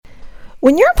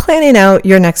When you're planning out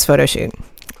your next photo shoot,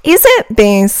 is it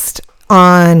based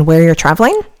on where you're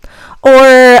traveling or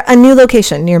a new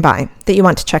location nearby that you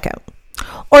want to check out?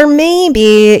 Or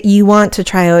maybe you want to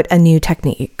try out a new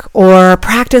technique or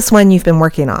practice one you've been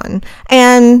working on,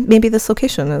 and maybe this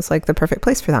location is like the perfect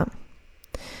place for that.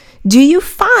 Do you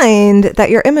find that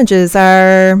your images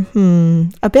are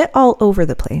a bit all over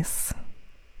the place?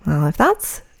 Well, if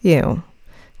that's you,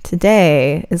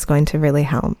 today is going to really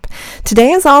help.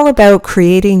 Today is all about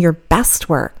creating your best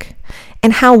work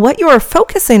and how what you are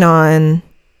focusing on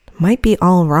might be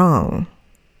all wrong.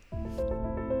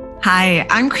 Hi,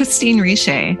 I'm Christine Riche,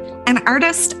 an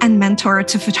artist and mentor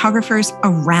to photographers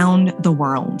around the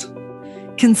world.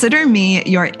 Consider me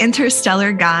your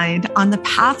interstellar guide on the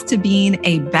path to being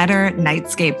a better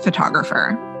nightscape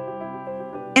photographer.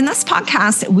 In this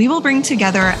podcast, we will bring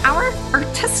together our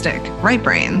artistic right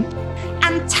brain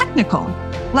and technical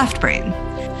left brain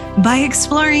by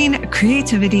exploring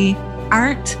creativity,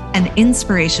 art, and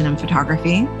inspiration in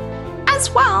photography,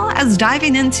 as well as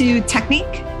diving into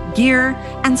technique, gear,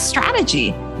 and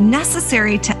strategy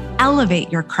necessary to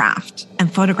elevate your craft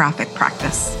and photographic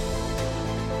practice.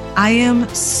 I am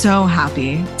so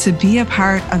happy to be a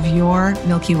part of your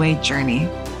Milky Way journey.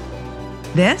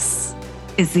 This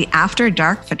is the After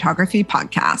Dark Photography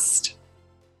Podcast.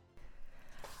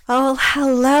 Oh,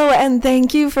 hello, and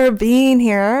thank you for being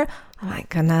here. Oh my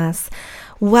goodness.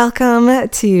 Welcome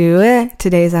to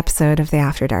today's episode of the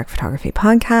After Dark Photography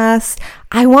Podcast.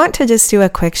 I want to just do a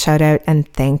quick shout out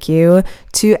and thank you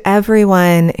to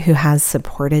everyone who has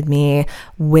supported me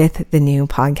with the new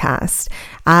podcast.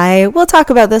 I will talk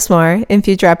about this more in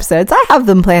future episodes. I have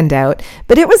them planned out,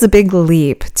 but it was a big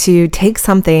leap to take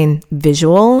something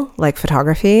visual like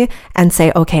photography and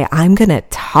say, okay, I'm going to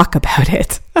talk about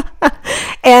it.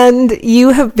 And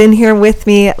you have been here with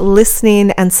me,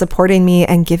 listening and supporting me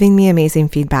and giving me amazing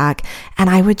feedback. And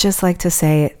I would just like to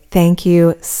say thank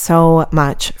you so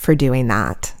much for doing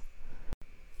that.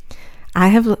 I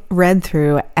have read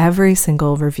through every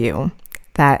single review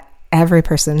that every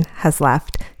person has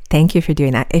left. Thank you for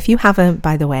doing that. If you haven't,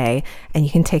 by the way, and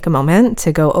you can take a moment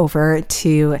to go over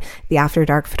to the After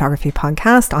Dark Photography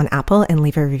Podcast on Apple and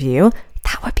leave a review,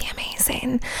 that would be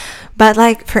amazing. But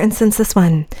like, for instance, this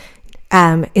one,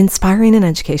 inspiring and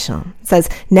educational. It says,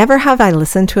 never have I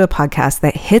listened to a podcast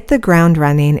that hit the ground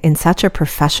running in such a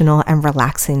professional and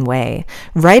relaxing way.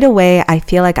 Right away, I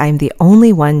feel like I'm the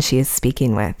only one she is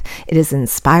speaking with. It is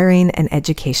inspiring and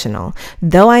educational.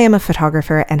 Though I am a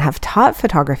photographer and have taught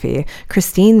photography,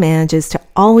 Christine manages to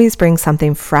always bring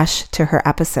something fresh to her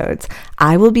episodes.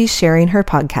 I will be sharing her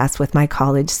podcast with my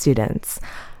college students.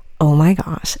 Oh my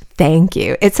gosh, thank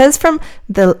you. It says from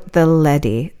the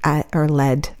Ledi, or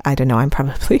Led, I don't know, I'm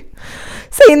probably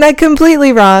saying that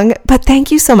completely wrong, but thank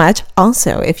you so much.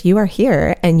 Also, if you are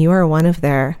here and you are one of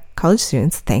their college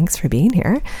students, thanks for being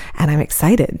here. And I'm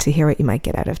excited to hear what you might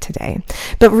get out of today.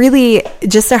 But really,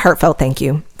 just a heartfelt thank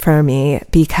you for me,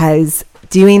 because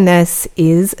doing this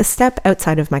is a step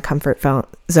outside of my comfort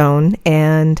zone,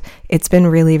 and it's been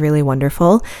really, really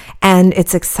wonderful. And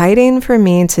it's exciting for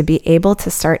me to be able to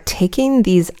start taking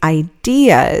these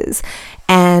ideas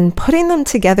and putting them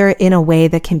together in a way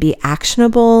that can be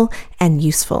actionable and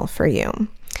useful for you.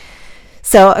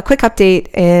 So a quick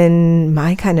update in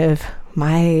my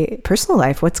personal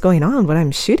life, what's going on, what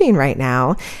I'm shooting right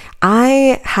now.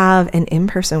 I have an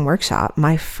in-person workshop,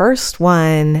 my first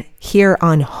one here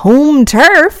on home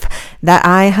turf that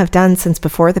I have done since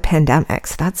before the pandemic.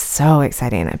 So that's so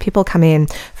exciting. And people coming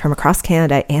from across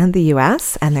Canada and the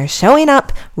US, and they're showing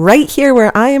up right here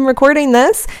where I am recording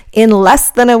this in less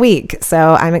than a week.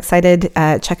 So I'm excited.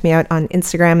 Check me out on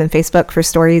Instagram and Facebook for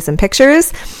stories and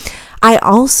pictures. I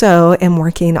also am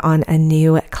working on a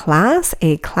new class,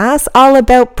 a class all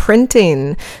about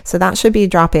printing. So that should be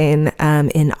dropping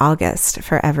in August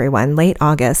for everyone, late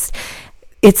August.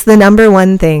 It's the number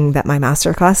one thing that my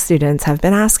masterclass students have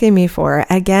been asking me for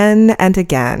again and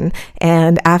again.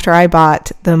 And after I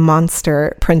bought the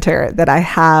monster printer that I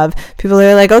have, people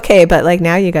are like, okay, but like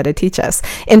now you got to teach us.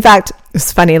 In fact,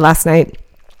 it's funny, last night,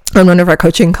 on one of our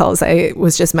coaching calls, I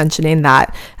was just mentioning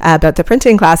that about the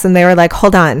printing class, and they were like,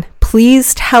 hold on,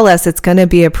 please tell us it's going to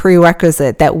be a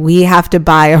prerequisite that we have to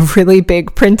buy a really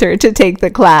big printer to take the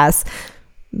class.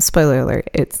 Spoiler alert,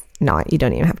 it's not. You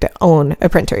don't even have to own a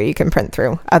printer. You can print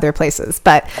through other places.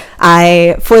 But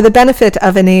for the benefit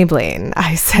of enabling,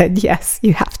 I said, yes,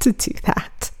 you have to do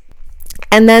that.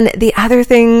 And then the other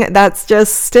thing that's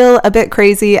just still a bit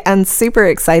crazy and super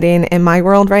exciting in my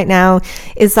world right now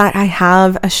is that I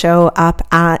have a show up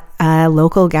at a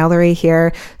local gallery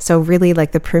here. So really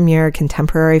like the premier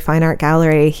contemporary fine art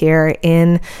gallery here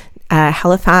in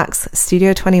Halifax,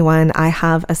 Studio 21. I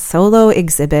have a solo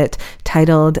exhibit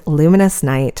titled Luminous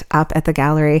Night up at the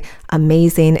gallery.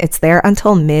 Amazing. It's there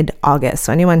until mid-August.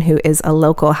 So anyone who is a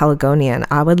local Haligonian,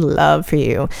 I would love for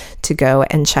you to go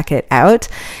and check it out.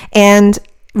 And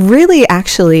really,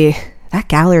 actually, that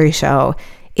gallery show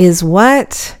is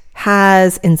what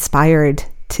has inspired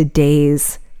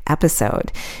today's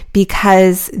episode,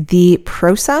 because the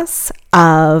process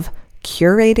of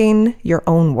curating your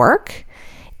own work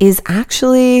is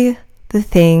actually the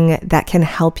thing that can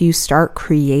help you start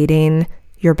creating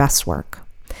your best work.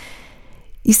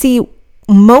 You see,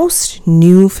 most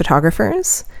new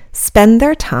photographers spend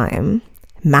their time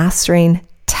mastering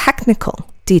technical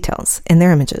details in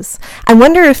their images. I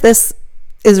wonder if this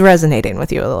is resonating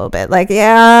with you a little bit. Like,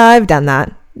 yeah, I've done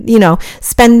that.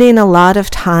 Spending a lot of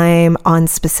time on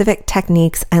specific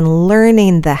techniques and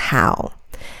learning the how.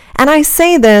 And I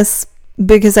say this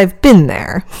because I've been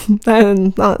there.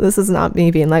 This is not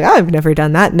me being like, I've never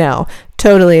done that. No,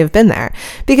 totally have been there.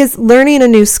 Because learning a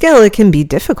new skill, it can be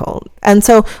difficult. And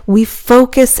so we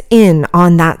focus in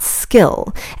on that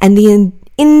skill and the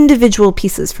individual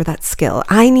pieces for that skill.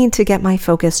 I need to get my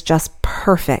focus just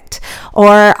perfect,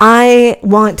 or I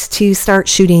want to start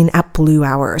shooting at blue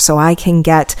hour so I can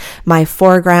get my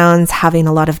foregrounds having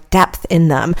a lot of depth in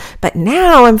them. But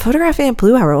now I'm photographing at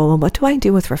blue hour. Well, what do I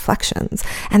do with reflections?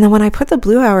 And then when I put the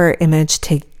blue hour image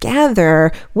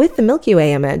together with the Milky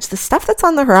Way image, the stuff that's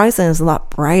on the horizon is a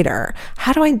lot brighter.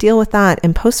 How do I deal with that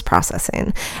in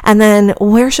post-processing? And then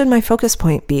where should my focus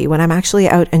point be when I'm actually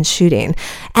out and shooting?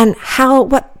 And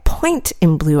what point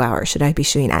in blue hour should I be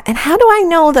shooting at? And how do I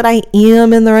know that I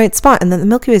am in the right spot and that the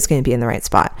Milky Way is going to be in the right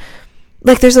spot?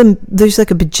 Like there's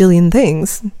like a bajillion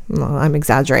things. Well, I'm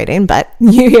exaggerating, but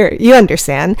you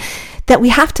understand that we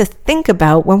have to think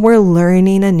about when we're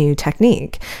learning a new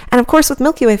technique. And of course, with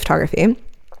Milky Way photography,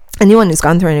 anyone who's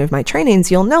gone through any of my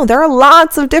trainings, you'll know there are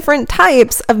lots of different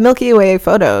types of Milky Way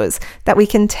photos that we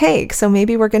can take. So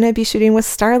maybe we're going to be shooting with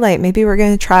starlight. Maybe we're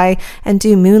going to try and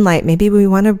do moonlight. Maybe we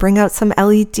want to bring out some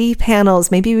LED panels.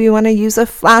 Maybe we want to use a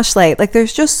flashlight. Like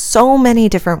there's just so many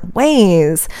different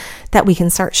ways that we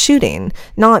can start shooting.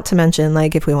 Not to mention,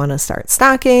 like, if we want to start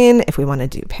stacking, if we want to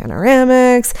do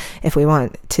panoramics, if we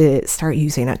want to start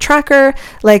using a tracker,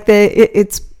 like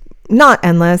it's not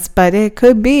endless, but it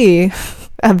could be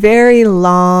a very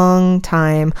long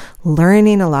time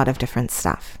learning a lot of different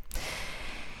stuff.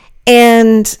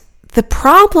 And the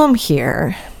problem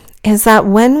here is that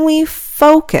when we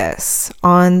focus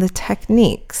on the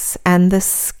techniques and the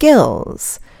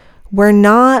skills, we're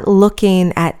not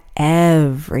looking at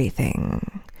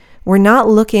everything. We're not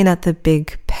looking at the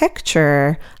big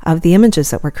picture of the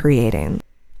images that we're creating.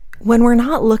 When we're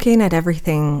not looking at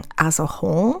everything as a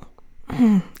whole,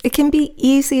 it can be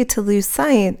easy to lose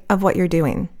sight of what you're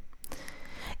doing.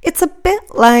 It's a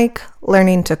bit like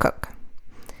learning to cook.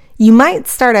 You might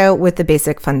start out with the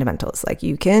basic fundamentals, like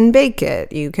you can bake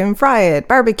it, you can fry it,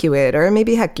 barbecue it, or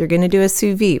maybe heck, you're going to do a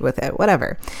sous vide with it,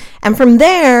 whatever. And from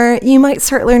there, you might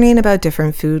start learning about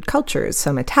different food cultures,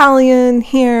 some Italian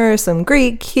here, some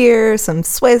Greek here, some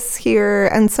Swiss here,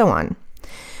 and so on.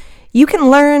 You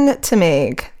can learn to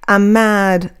make a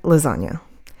mad lasagna,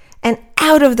 an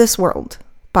out of this world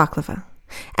baklava,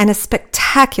 and a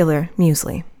spectacular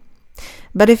muesli.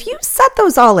 But if you set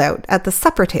those all out at the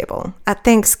supper table at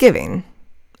Thanksgiving,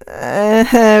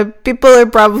 people are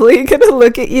probably going to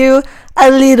look at you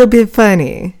a little bit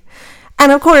funny.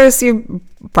 And of course, you're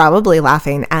probably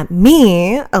laughing at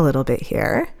me a little bit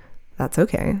here. That's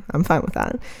okay. I'm fine with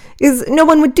that. Because no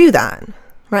one would do that,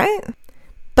 right?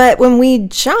 But when we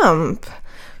jump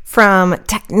from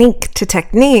technique to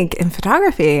technique in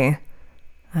photography,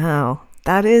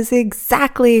 that is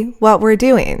exactly what we're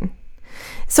doing.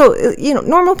 So,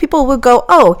 normal people would go,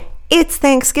 oh, it's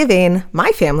Thanksgiving.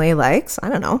 My family likes,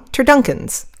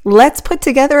 turdunkins. Let's put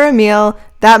together a meal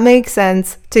that makes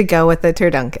sense to go with the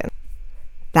turdunkin.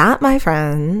 That, my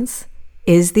friends,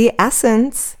 is the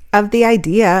essence of the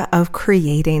idea of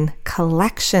creating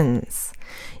collections.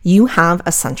 You have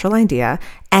a central idea,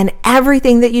 and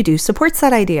everything that you do supports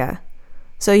that idea.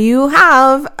 So you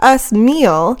have a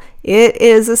meal. It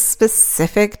is a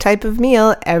specific type of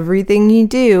meal. Everything you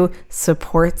do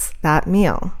supports that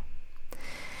meal.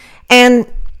 And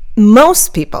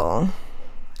most people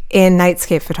in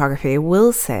nightscape photography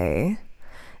will say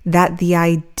that the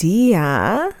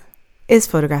idea is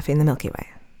photographing the Milky Way.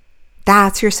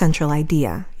 That's your central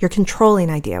idea, your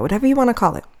controlling idea, whatever you want to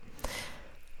call it.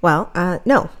 Well,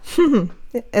 no.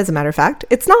 As a matter of fact,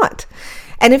 it's not.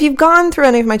 And if you've gone through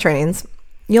any of my trainings,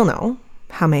 you'll know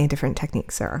how many different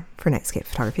techniques there are for nightscape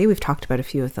photography. We've talked about a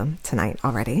few of them tonight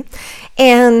already.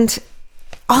 And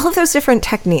all of those different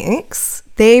techniques,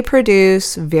 they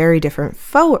produce very different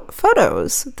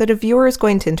photos that a viewer is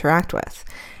going to interact with.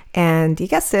 And you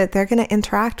guessed it, they're going to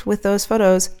interact with those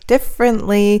photos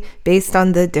differently based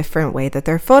on the different way that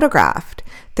they're photographed.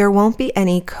 There won't be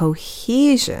any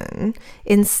cohesion.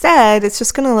 Instead, it's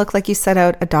just going to look like you set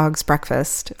out a dog's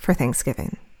breakfast for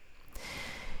Thanksgiving.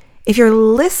 If you're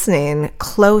listening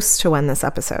close to when this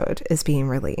episode is being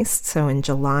released, so in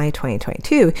July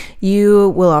 2022, you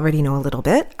will already know a little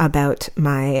bit about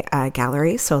my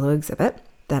gallery solo exhibit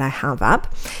that I have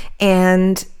up.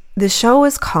 And the show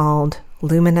is called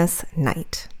Luminous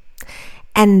Night.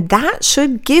 And that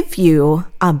should give you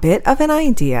a bit of an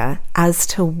idea as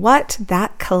to what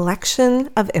that collection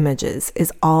of images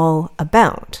is all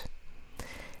about.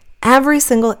 Every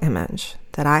single image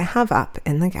that I have up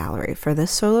in the gallery for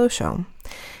this solo show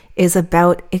is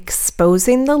about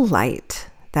exposing the light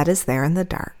that is there in the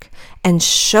dark and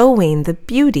showing the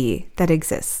beauty that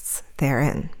exists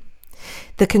therein.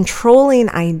 The controlling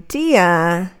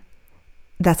idea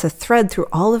that's a thread through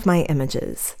all of my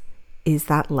images is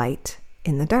that light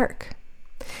in the dark.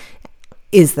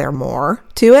 Is there more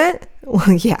to it?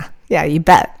 Well, yeah, you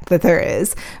bet that there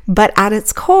is. But at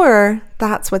its core,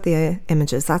 that's what the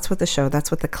images, that's what the show, that's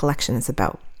what the collection is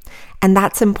about. And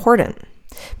that's important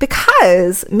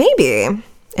because maybe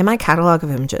in my catalog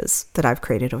of images that I've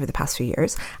created over the past few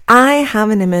years, I have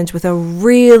an image with a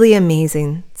really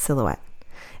amazing silhouette.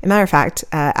 As a matter of fact,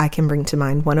 I can bring to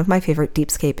mind one of my favorite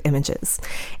deepscape images.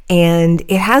 And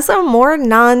it has a more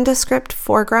nondescript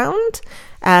foreground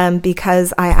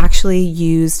because I actually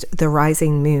used the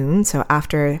rising moon. So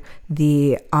after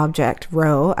the object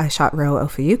Ro, I shot Ro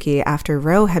Ofuyuki. After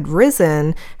Ro had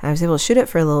risen, I was able to shoot it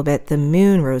for a little bit. The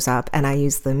moon rose up and I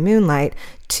used the moonlight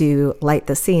to light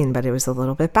the scene, but it was a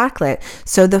little bit backlit.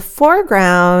 So the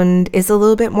foreground is a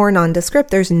little bit more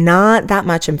nondescript. There's not that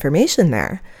much information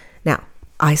there. Now,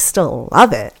 I still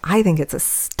love it. I think it's a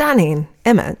stunning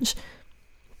image.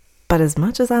 But as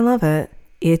much as I love it,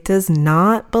 it does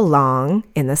not belong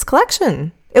in this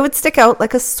collection. It would stick out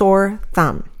like a sore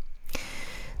thumb.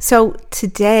 So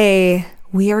today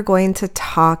we are going to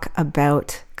talk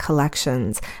about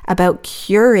collections, about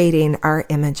curating our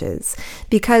images.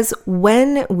 Because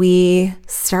when we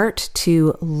start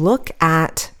to look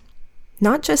at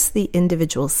not just the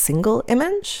individual single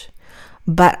image,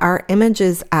 but our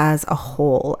images as a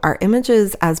whole, our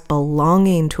images as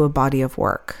belonging to a body of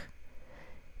work,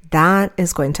 that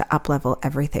is going to uplevel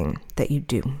everything that you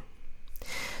do.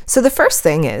 So the first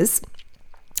thing is,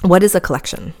 what is a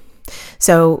collection?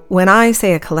 So when I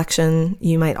say a collection,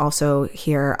 you might also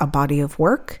hear a body of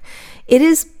work. It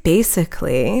is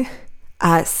basically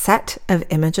a set of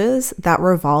images that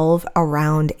revolve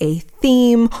around a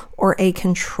theme or a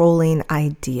controlling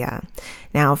idea.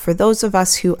 Now, for those of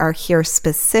us who are here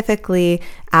specifically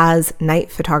as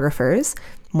night photographers,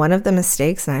 one of the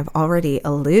mistakes, and I've already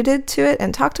alluded to it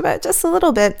and talked about it just a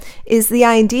little bit, is the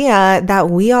idea that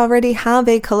we already have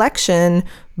a collection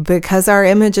because our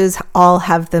images all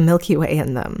have the Milky Way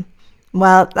in them.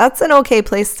 Well, that's an okay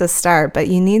place to start, but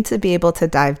you need to be able to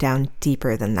dive down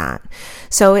deeper than that.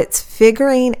 So it's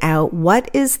figuring out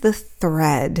what is the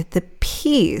thread, the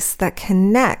piece that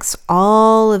connects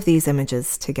all of these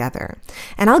images together.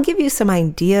 And I'll give you some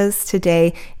ideas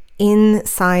today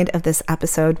inside of this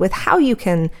episode with how you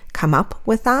can come up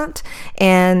with that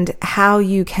and how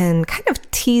you can kind of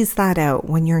tease that out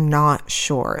when you're not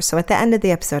sure. So at the end of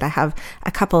the episode, I have a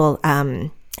couple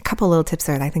little tips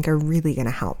there that I think are really going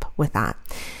to help with that.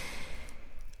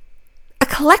 A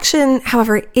collection,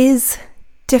 however, is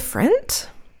different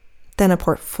than a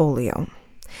portfolio.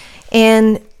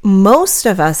 And most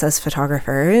of us as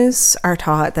photographers are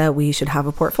taught that we should have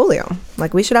a portfolio.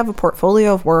 Like we should have a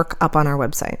portfolio of work up on our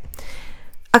website.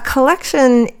 A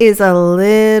collection is a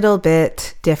little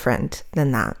bit different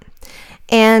than that.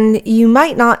 And you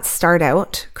might not start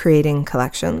out creating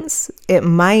collections. It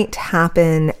might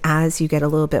happen as you get a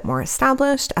little bit more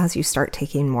established, as you start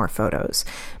taking more photos.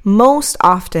 Most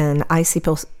often, I see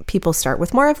people start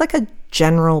with more of like a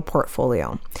general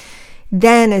portfolio.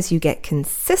 Then as you get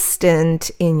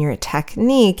consistent in your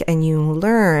technique and you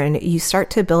learn, you start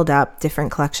to build up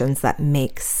different collections that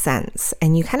make sense.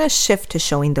 And you kind of shift to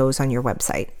showing those on your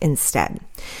website instead.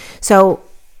 So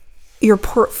your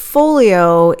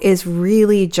portfolio is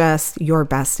really just your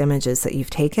best images that you've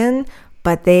taken,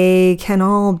 but they can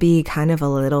all be kind of a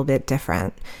little bit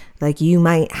different. Like you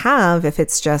might have, if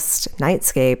it's just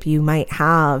nightscape, you might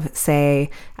have,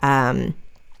 say,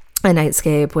 a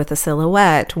nightscape with a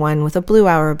silhouette, one with a blue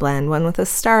hour blend, one with a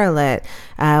starlit,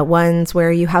 ones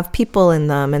where you have people in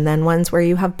them, and then ones where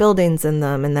you have buildings in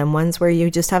them, and then ones where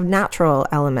you just have natural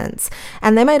elements.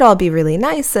 And they might all be really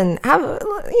nice and have,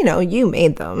 you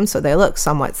made them, so they look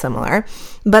somewhat similar,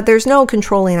 but there's no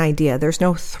controlling idea. There's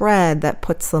no thread that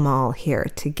puts them all here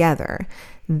together.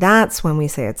 That's when we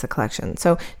say it's a collection.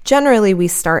 So generally we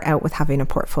start out with having a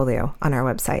portfolio on our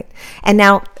website. And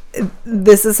now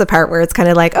this is the part where it's kind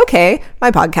of like, okay,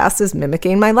 my podcast is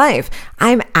mimicking my life.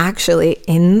 I'm actually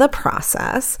in the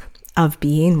process of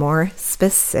being more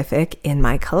specific in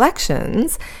my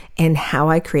collections and how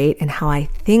I create and how I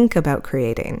think about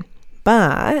creating.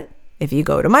 But if you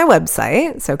go to my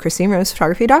website, so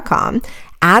christinerosephotography.com,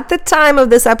 at the time of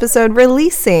this episode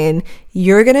releasing,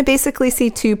 you're going to basically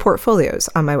see 2 portfolios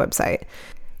on my website.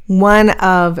 One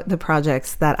of the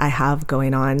projects that I have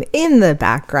going on in the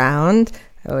background,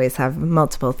 I always have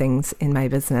multiple things in my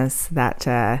business that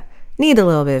need a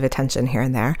little bit of attention here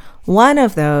and there. One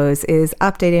of those is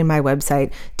updating my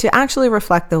website to actually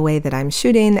reflect the way that I'm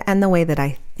shooting and the way that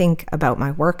I think about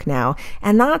my work now.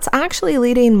 And that's actually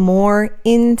leading more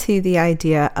into the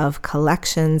idea of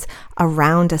collections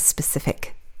around a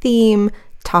specific theme,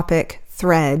 topic,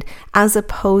 thread, as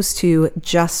opposed to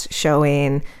just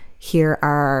showing, here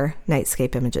are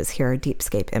nightscape images, here are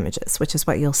deepscape images, which is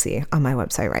what you'll see on my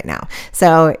website right now.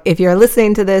 So if you're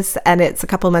listening to this and it's a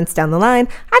couple months down the line,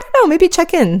 I don't know, maybe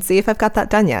check in, see if I've got that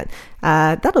done yet.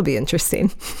 That'll be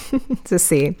interesting to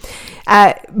see.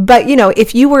 But,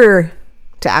 if you were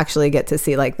to actually get to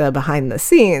see like the behind the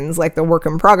scenes, like the work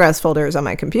in progress folders on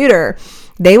my computer,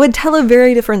 they would tell a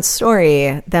very different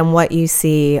story than what you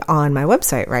see on my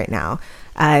website right now.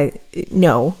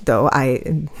 No, though,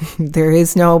 there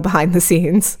is no behind the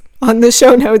scenes on the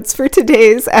show notes for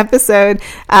today's episode.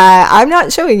 I'm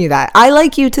not showing you that. I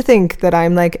like you to think that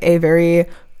I'm like a very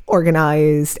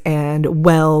organized and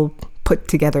well put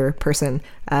together person.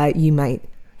 You might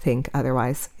think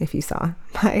otherwise if you saw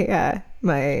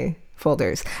my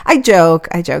folders. I joke,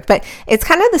 but it's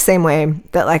kind of the same way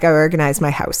that like I organize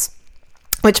my house,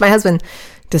 which my husband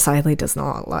decidedly does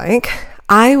not like.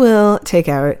 I will take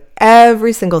out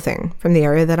every single thing from the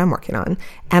area that I'm working on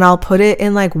and I'll put it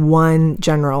in like one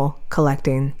general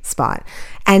collecting spot.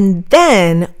 And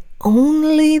then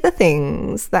only the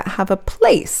things that have a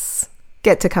place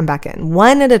get to come back in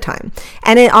one at a time.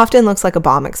 And it often looks like a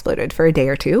bomb exploded for a day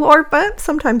or two, but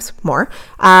sometimes more.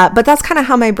 But that's kind of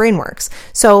how my brain works.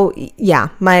 So yeah,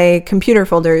 my computer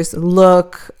folders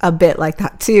look a bit like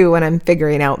that too when I'm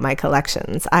figuring out my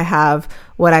collections. I have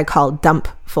what I call dump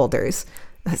folders.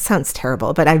 That sounds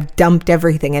terrible, but I've dumped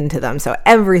everything into them. So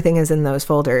everything is in those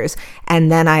folders.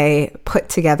 And then I put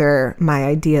together my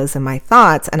ideas and my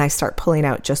thoughts and I start pulling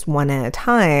out just one at a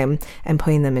time and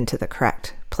putting them into the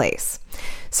correct place.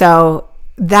 So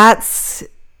that's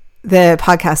the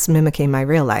podcast mimicking my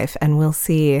real life. And we'll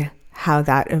see how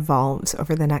that evolves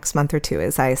over the next month or two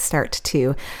as I start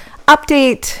to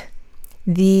update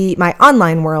my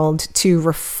online world to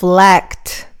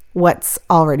reflect what's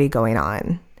already going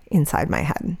on inside my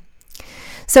head.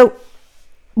 So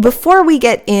before we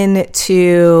get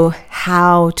into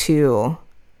how to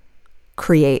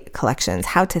create collections,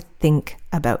 how to think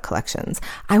about collections,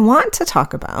 I want to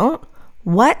talk about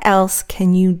what else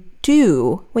can you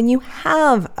do when you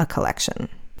have a collection.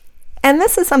 And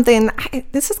this is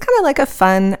this is kind of like a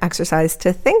fun exercise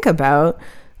to think about.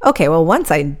 Okay, well,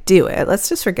 once I do it, let's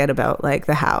just forget about like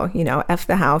the how, F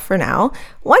the how for now.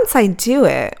 Once I do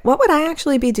it, what would I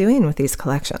actually be doing with these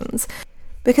collections?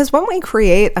 Because when we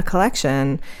create a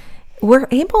collection, we're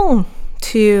able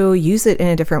to use it in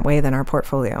a different way than our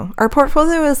portfolio. Our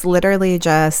portfolio is literally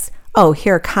just,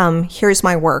 here's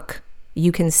my work.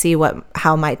 You can see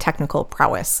how my technical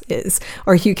prowess is,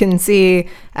 or you can see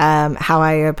how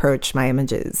I approach my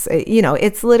images.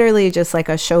 It's literally just like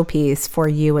a showpiece for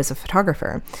you as a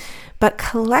photographer. But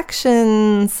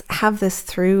collections have this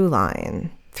through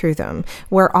line through them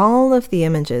where all of the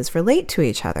images relate to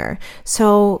each other.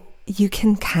 So you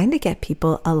can kind of get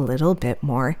people a little bit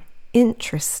more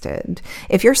interested.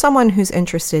 If you're someone who's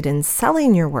interested in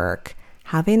selling your work,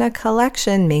 having a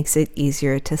collection makes it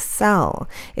easier to sell.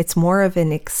 It's more of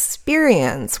an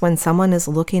experience when someone is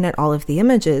looking at all of the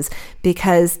images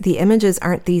because the images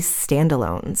aren't these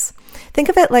standalones. Think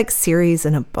of it like series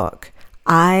in a book.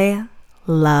 I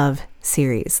love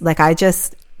series.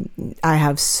 I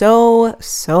have so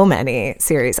many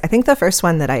series. I think the first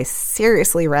one that I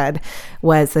seriously read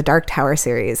was the Dark Tower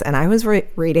series, and I was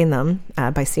reading them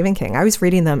by Stephen King. I was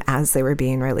reading them as they were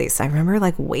being released. I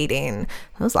remember waiting.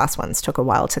 Those last ones took a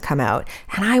while to come out,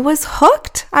 and I was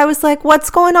hooked. I was like,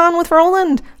 what's going on with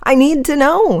Roland? I need to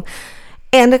know.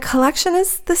 And a collection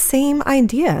is the same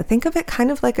idea. Think of it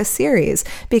kind of like a series,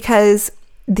 because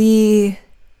the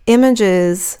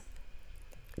images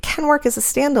can work as a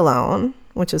standalone,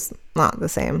 which is not the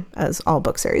same as all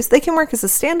book series. They can work as a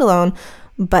standalone,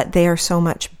 but they are so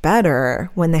much better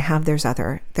when they have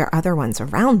their other ones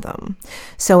around them.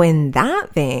 So in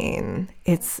that vein,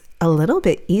 it's a little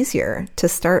bit easier to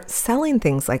start selling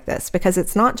things like this, because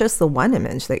it's not just the one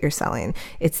image that you're selling,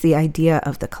 it's the idea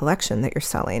of the collection that you're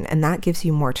selling, and that gives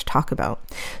you more to talk about.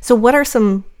 So what are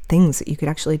some things that you could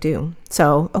actually do?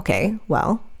 So, okay,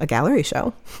 well, a gallery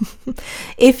show.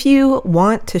 If you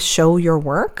want to show your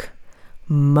work,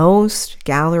 most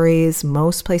galleries,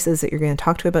 most places that you're going to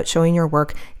talk to about showing your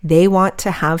work, they want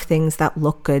to have things that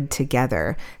look good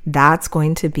together. That's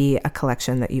going to be a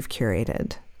collection that you've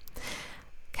curated.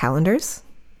 Calendars.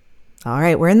 All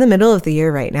right, we're in the middle of the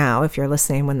year right now, if you're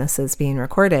listening when this is being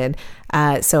recorded.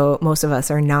 So most of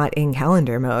us are not in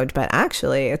calendar mode, but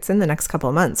actually it's in the next couple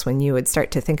of months when you would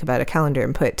start to think about a calendar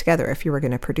and put it together if you were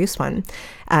going to produce one.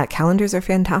 Calendars are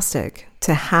fantastic.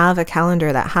 To have a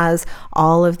calendar that has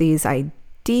all of these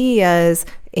ideas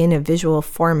in a visual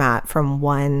format from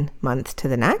one month to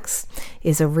the next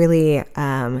is a really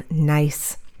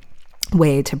nice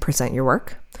way to present your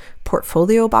work.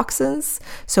 Portfolio boxes,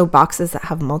 so boxes that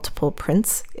have multiple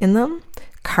prints in them.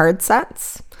 Card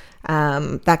sets,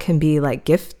 that can be like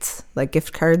gifts, like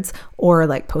gift cards, or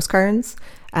like postcards.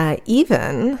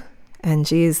 Even, and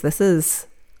geez, this is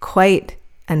quite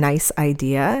a nice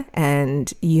idea,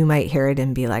 and you might hear it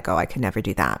and be like, oh, I could never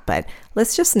do that. But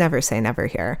let's just never say never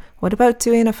here. What about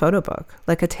doing a photo book,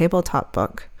 like a tabletop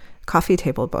book, coffee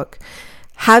table book?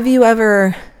 Have you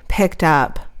ever picked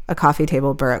up a coffee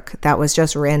table book that was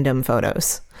just random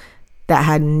photos that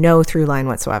had no through line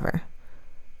whatsoever?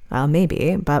 Well,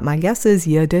 maybe, but my guess is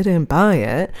you didn't buy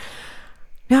it.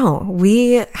 No,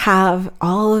 we have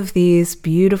all of these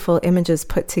beautiful images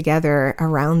put together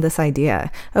around this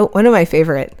idea. Oh, one of my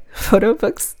favorite photo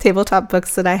books, tabletop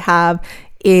books that I have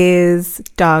is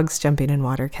dogs jumping in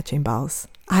water, catching balls.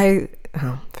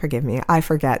 Forgive me, I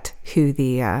forget who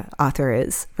the author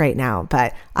is right now,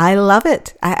 but I love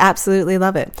it. I absolutely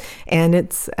love it. And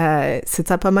it sits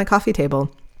up on my coffee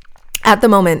table. At the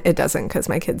moment, it doesn't, because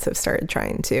my kids have started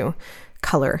trying to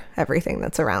color everything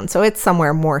that's around. So it's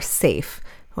somewhere more safe.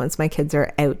 Once my kids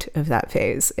are out of that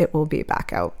phase, it will be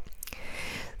back out.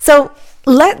 So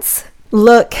let's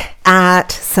look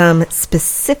at some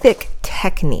specific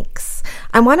techniques.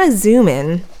 I want to zoom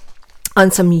in on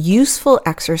some useful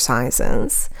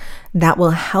exercises that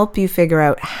will help you figure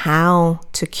out how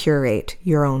to curate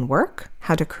your own work,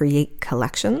 how to create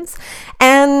collections,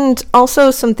 and also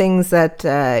some things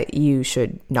that you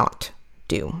should not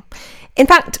do. In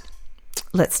fact,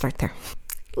 let's start there.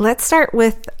 Let's start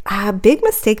with a big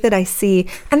mistake that I see,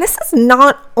 and this is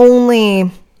not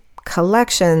only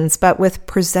collections, but with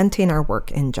presenting our work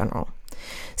in general.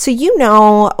 So you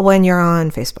know when you're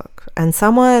on Facebook and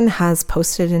someone has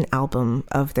posted an album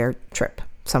of their trip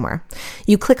somewhere,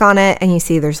 you click on it and you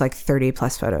see there's like 30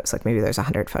 plus photos, like maybe there's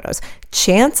 100 photos.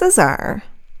 Chances are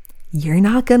you're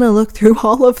not going to look through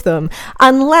all of them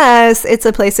unless it's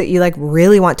a place that you like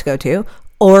really want to go to,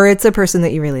 or it's a person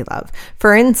that you really love.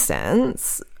 For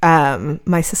instance,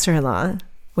 my sister-in-law,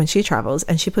 when she travels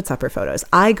and she puts up her photos,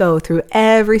 I go through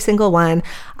every single one.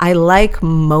 I like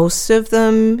most of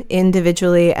them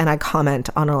individually and I comment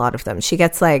on a lot of them. She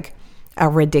gets like a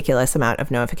ridiculous amount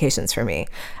of notifications from me.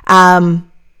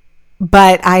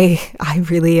 But I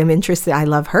really am interested. I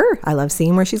love her. I love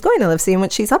seeing where she's going. I love seeing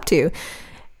what she's up to.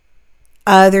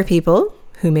 Other people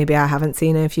who maybe I haven't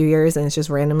seen in a few years and it's just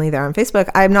randomly there on Facebook,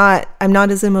 I'm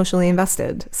not as emotionally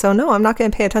invested. So no, I'm not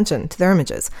going to pay attention to their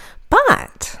images.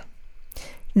 But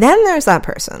then there's that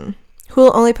person who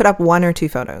will only put up 1 or 2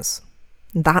 photos.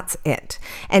 That's it.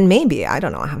 And maybe, I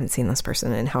don't know, I haven't seen this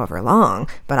person in however long,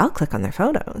 but I'll click on their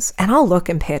photos and I'll look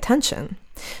and pay attention.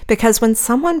 Because when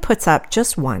someone puts up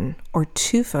just 1 or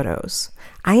 2 photos,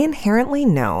 I inherently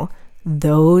know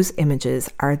those images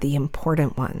are the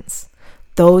important ones.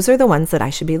 Those are the ones that I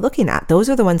should be looking at. Those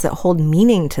are the ones that hold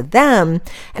meaning to them.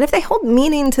 And if they hold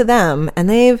meaning to them and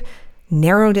they've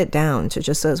narrowed it down to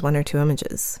just those 1 or 2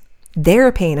 images,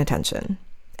 they're paying attention.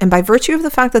 And by virtue of the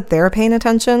fact that they're paying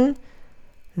attention,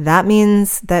 that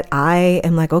means that I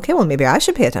am like, okay, well, maybe I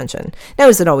should pay attention. Now,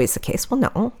 is it always the case? Well,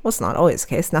 no, well, it's not always the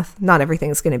case. Not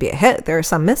everything's going to be a hit. There are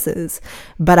some misses,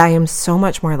 but I am so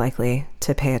much more likely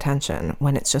to pay attention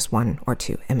when it's just 1 or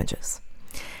 2 images.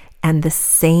 And the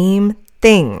same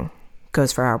thing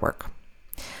goes for our work.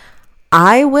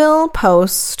 I will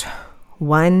post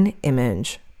 1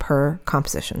 image per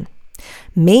composition.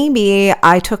 Maybe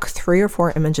I took 3 or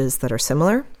 4 images that are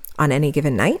similar on any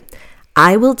given night.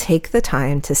 I will take the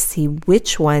time to see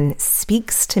which one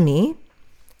speaks to me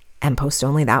and post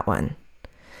only that one.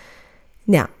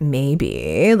 Now,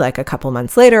 maybe like a couple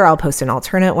months later, I'll post an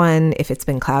alternate one if it's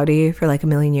been cloudy for like a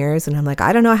million years. And I'm like,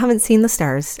 I don't know, I haven't seen the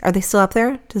stars. Are they still up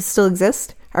there? Does it still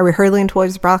exist? Are we hurtling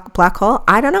towards black hole?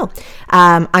 I don't know.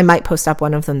 I might post up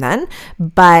one of them then,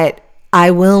 but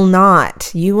you will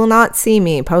not see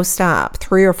me post up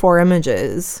 3 or 4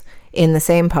 images in the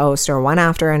same post or one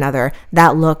after another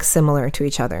that look similar to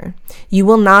each other. You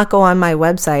will not go on my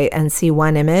website and see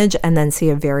one image and then see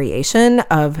a variation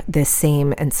of the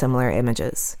same and similar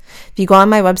images. If you go on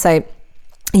my website,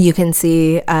 you can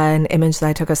see an image that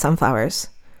I took of sunflowers.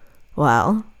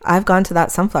 Well, I've gone to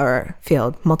that sunflower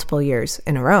field multiple years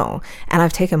in a row, and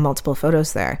I've taken multiple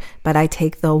photos there, but I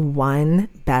take the one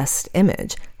best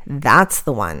image. That's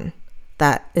the one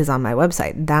that is on my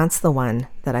website. That's the one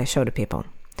that I show to people.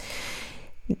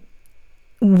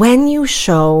 When you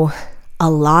show a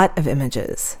lot of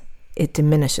images, it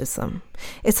diminishes them.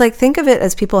 It's like, think of it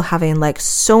as people having like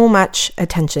so much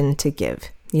attention to give.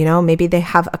 You know, maybe they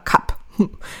have a cup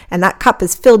and that cup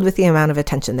is filled with the amount of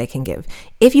attention they can give.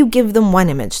 If you give them one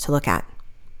image to look at,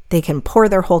 they can pour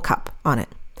their whole cup on it.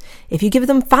 If you give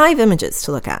them 5 images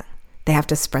to look at, they have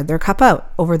to spread their cup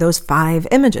out over those 5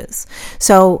 images.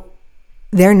 So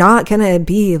they're not going to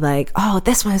be like, oh,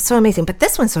 this one is so amazing, but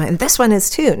this one's so, and this one is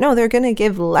too. No, they're going to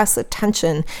give less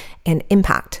attention and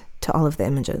impact to all of the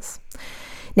images.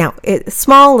 Now,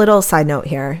 small little side note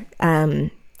here.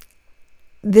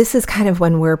 This is kind of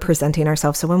when we're presenting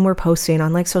ourselves. So when we're posting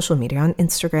on like social media, on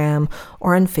Instagram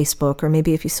or on Facebook, or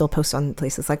maybe if you still post on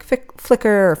places like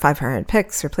Flickr or 500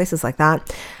 Pics or places like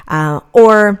that,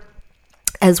 or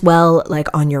as well, like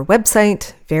on your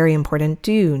website, very important.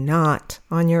 Do not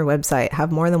on your website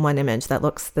have more than one image that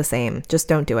looks the same. Just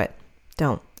don't do it.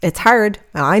 Don't. It's hard.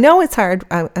 I know it's hard.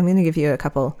 I'm going to give you a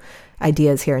couple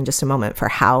ideas here in just a moment for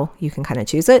how you can kind of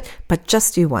choose it, but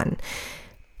just do one.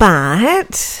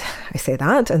 But I say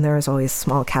that, and there's always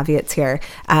small caveats here.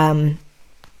 And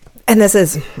I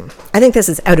think this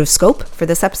is out of scope for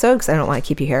this episode because I don't want to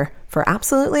keep you here for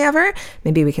absolutely ever.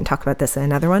 Maybe we can talk about this in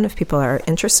another one if people are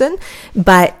interested.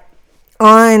 But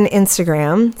on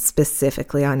Instagram,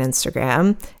 specifically on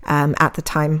Instagram, at the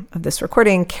time of this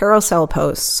recording, carousel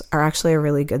posts are actually a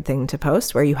really good thing to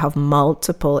post where you have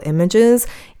multiple images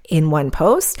in one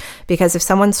post, because if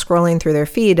someone's scrolling through their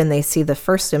feed and they see the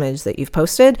first image that you've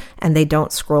posted and they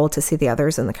don't scroll to see the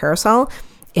others in the carousel,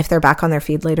 if they're back on their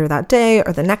feed later that day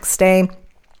or the next day,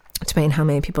 depending on how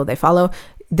many people they follow,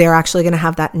 they're actually going to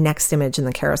have that next image in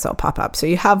the carousel pop up. So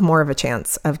you have more of a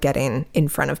chance of getting in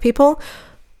front of people,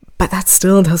 but that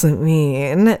still doesn't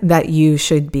mean that you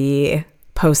should be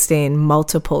posting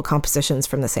multiple compositions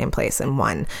from the same place in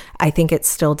one. I think it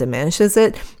still diminishes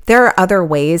it. There are other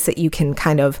ways that you can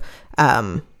kind of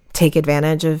take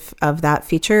advantage of that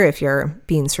feature if you're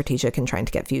being strategic and trying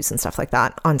to get views and stuff like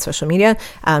that on social media.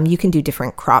 You can do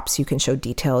different crops, you can show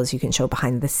details, you can show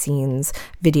behind the scenes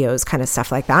videos, kind of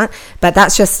stuff like that. But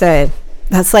that's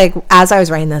like, as I was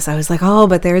writing this, I was like, oh,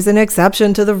 but there's an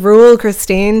exception to the rule,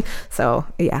 Christine. So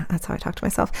yeah, that's how I talk to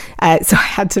myself. So I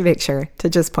had to make sure to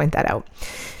just point that out.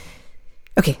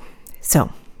 Okay,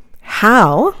 so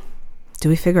how do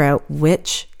we figure out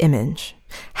which image?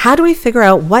 How do we figure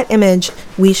out what image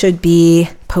we should be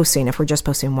posting if we're just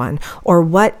posting one, or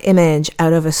what image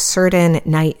out of a certain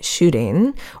night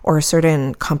shooting or a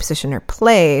certain composition or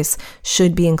place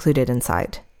should be included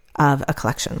inside of a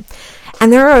collection?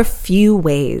 And there are a few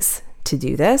ways to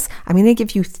do this. I'm going to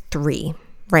give you 3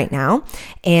 right now,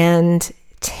 and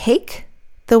take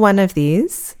the one of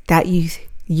these that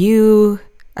you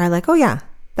are like, oh yeah,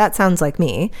 that sounds like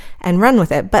me, and run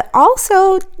with it. But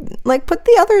also like put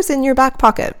the others in your back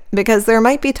pocket, because there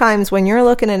might be times when you're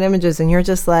looking at images and you're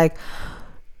just like,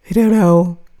 I don't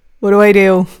know, what do I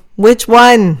do? Which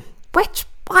one? Okay,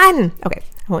 I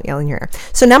won't yell in your ear.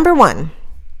 So number 1,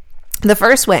 the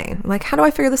first way, like, how do I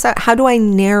figure this out? How do I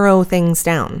narrow things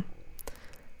down?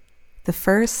 The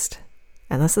first,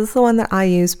 and this is the one that I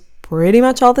use pretty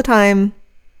much all the time,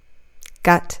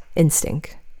 gut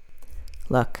instinct.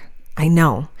 Look, I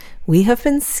know we have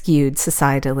been skewed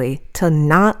societally to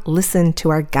not listen to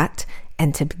our gut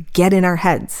and to get in our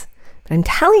heads. But I'm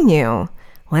telling you,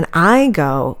 when I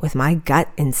go with my gut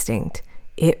instinct,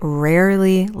 it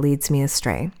rarely leads me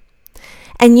astray.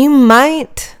 And you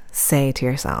might say to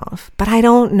yourself, but I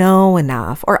don't know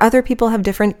enough, or other people have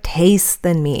different tastes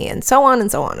than me, and so on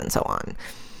and so on and so on.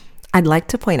 I'd like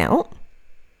to point out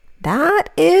that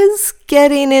is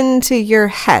getting into your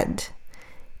head.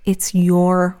 It's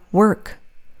your work.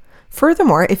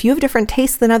 Furthermore, if you have different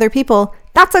tastes than other people,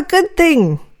 that's a good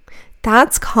thing.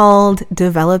 That's called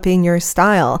developing your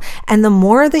style. And the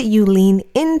more that you lean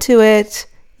into it,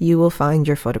 you will find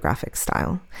your photographic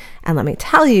style. And let me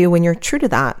tell you, when you're true to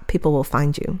that, people will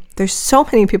find you. There's so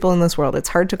many people in this world, it's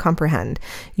hard to comprehend.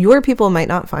 Your people might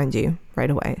not find you right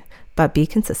away, but be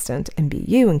consistent and be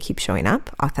you and keep showing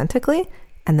up authentically,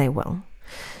 and they will.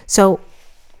 So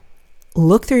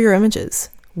look through your images.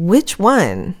 Which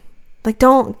one? Like,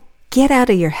 don't get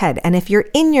out of your head. And if you're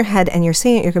in your head and you're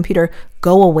sitting at your computer,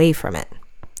 go away from it.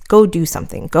 Go do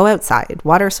something. Go outside,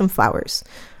 water some flowers.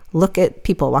 Look at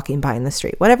people walking by in the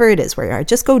street, whatever it is where you are,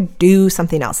 just go do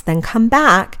something else. Then come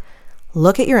back,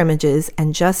 look at your images,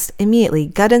 and just immediately,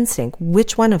 gut instinct,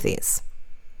 which one of these?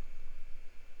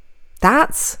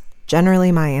 That's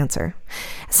generally my answer.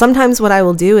 Sometimes what I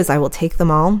will do is I will take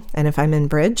them all, and if I'm in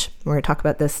bridge, we're going to talk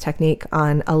about this technique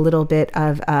on a little bit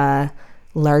of a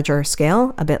larger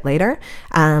scale a bit later,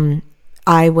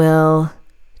 I will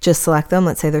just select them.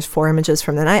 Let's say there's 4 images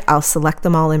from the night. I'll select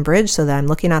them all in bridge so that I'm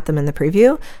looking at them in the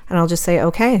preview, and I'll just say,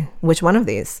 okay, which one of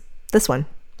these? This one.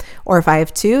 Or if I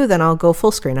have 2, then I'll go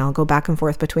full screen. I'll go back and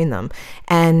forth between them.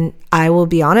 And I will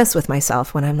be honest with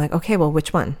myself when I'm like, okay, well,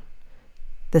 which one?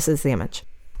 This is the image.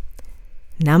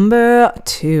 Number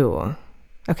 2.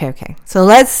 Okay. So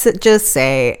let's just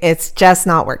say it's just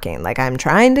not working. Like, I'm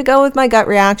trying to go with my gut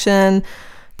reaction.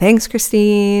 Thanks,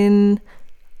 Christine.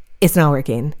 It's not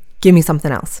working. Give me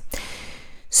something else.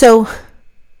 So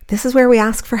this is where we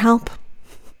ask for help.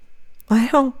 I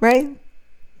know, right?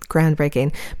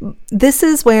 Groundbreaking. This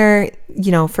is where,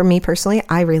 for me personally,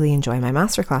 I really enjoy my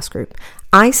masterclass group.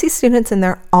 I see students in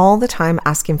there all the time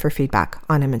asking for feedback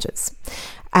on images.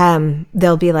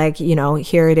 They'll be like,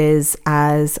 here it is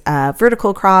as a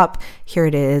vertical crop. Here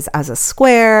it is as a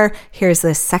square. Here's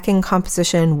the second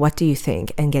composition. What do you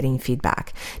think? And getting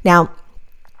feedback. Now,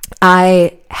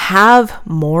 I have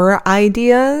more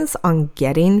ideas on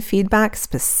getting feedback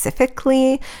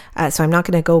specifically, so I'm not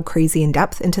going to go crazy in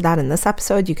depth into that in this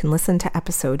episode. You can listen to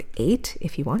episode 8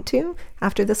 if you want to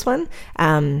after this one,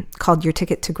 called Your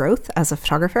Ticket to Growth as a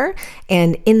Photographer.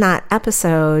 And in that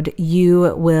episode,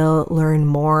 you will learn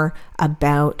more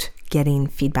about getting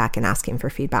feedback and asking for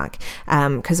feedback,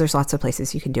 because there's lots of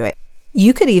places you can do it.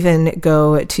 You could even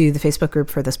go to the Facebook group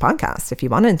for this podcast if you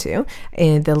wanted to.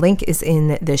 And the link is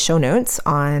in the show notes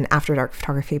on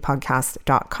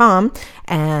afterdarkphotographypodcast.com,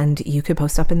 and you could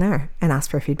post up in there and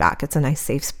ask for feedback. It's a nice,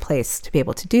 safe place to be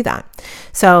able to do that.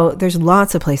 So there's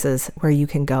lots of places where you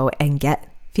can go and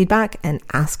get feedback and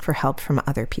ask for help from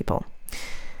other people.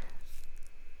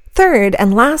 Third,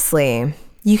 and lastly,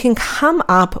 you can come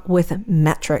up with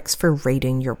metrics for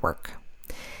rating your work.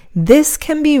 This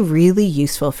can be really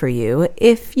useful for you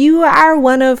if you are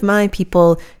one of my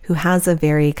people who has a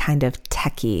very kind of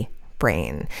techie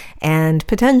brain, and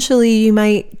potentially you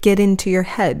might get into your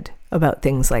head about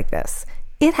things like this.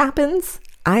 It happens.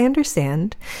 I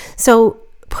understand. So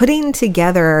putting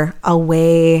together a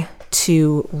way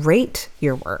to rate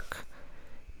your work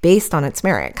based on its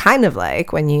merit, kind of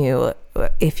like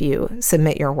if you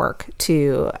submit your work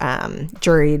to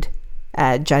juried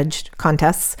judged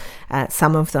contests,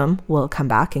 some of them will come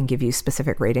back and give you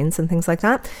specific ratings and things like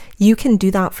that. You can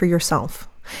do that for yourself.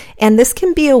 And this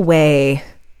can be a way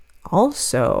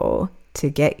also to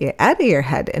get you out of your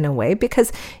head in a way,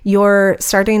 because you're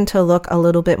starting to look a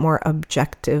little bit more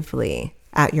objectively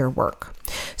at your work.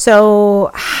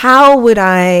 So how would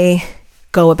I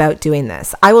go about doing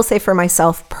this? I will say for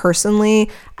myself personally,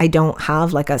 I don't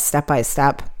have like a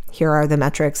step-by-step, here are the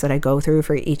metrics that I go through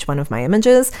for each one of my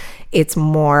images. It's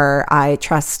more, I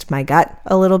trust my gut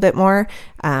a little bit more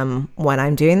when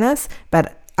I'm doing this,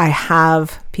 but I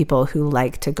have people who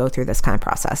like to go through this kind of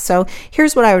process. So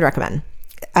here's what I would recommend.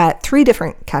 3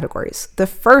 different categories. The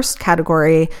first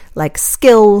category, like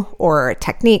skill or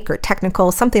technique or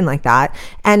technical, something like that.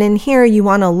 And in here, you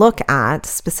want to look at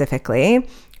specifically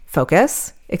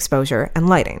focus, exposure, and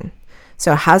lighting.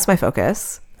 So how's my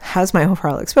focus? How's my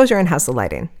overall exposure, and how's the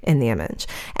lighting in the image?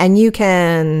 And you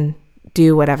can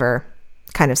do whatever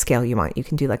kind of scale you want. You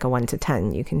can do like a 1 to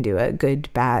 10. You can do a good,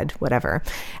 bad, whatever.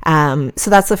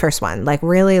 So that's the first one, like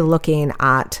really looking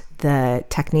at the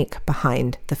technique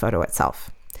behind the photo itself.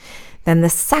 Then the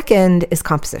second is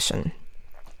composition.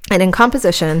 And in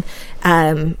composition,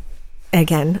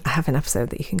 again, I have an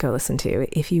episode that you can go listen to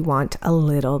if you want a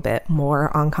little bit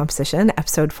more on composition.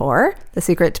 Episode 4, The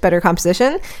Secret to Better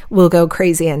Composition, will go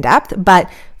crazy in depth.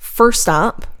 But first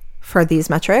up for these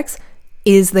metrics,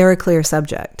 is there a clear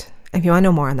subject? If you want to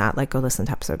know more on that, go listen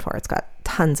to episode 4. It's got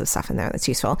tons of stuff in there that's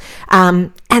useful.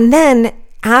 And then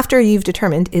after you've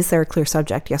determined, is there a clear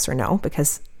subject, yes or no?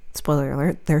 Because Spoiler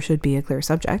alert, there should be a clear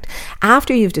subject.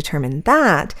 After you've determined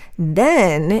that,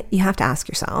 then you have to ask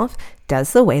yourself,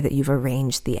 does the way that you've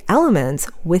arranged the elements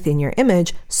within your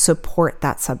image support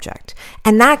that subject?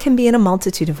 And that can be in a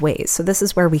multitude of ways. So this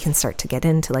is where we can start to get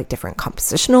into like different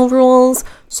compositional rules.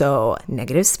 So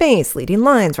negative space, leading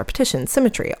lines, repetition,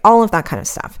 symmetry, all of that kind of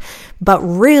stuff. But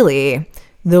really,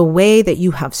 the way that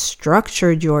you have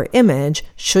structured your image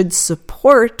should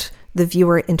support the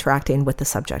viewer interacting with the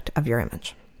subject of your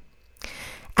image.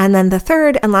 And then the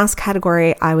third and last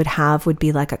category I would have would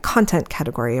be like a content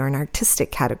category or an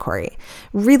artistic category.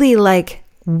 Really like,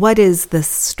 what is the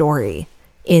story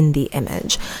in the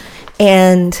image?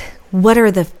 And what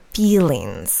are the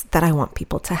feelings that I want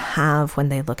people to have when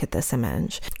they look at this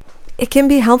image? It can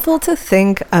be helpful to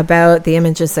think about the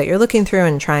images that you're looking through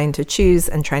and trying to choose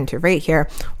and trying to rate here.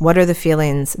 What are the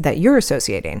feelings that you're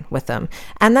associating with them?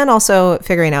 And then also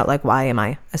figuring out like, why am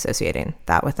I associating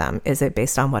that with them? Is it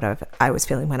based on what I was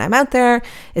feeling when I'm out there?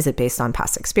 Is it based on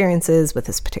past experiences with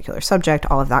this particular subject?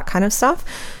 All of that kind of stuff.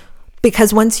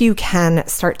 Because once you can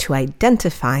start to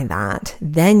identify that,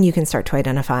 then you can start to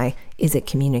identify, is it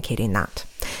communicating that?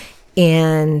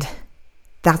 And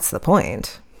that's the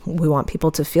point. We want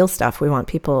people to feel stuff. We want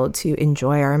people to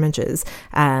enjoy our images,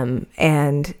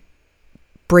 and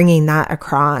bringing that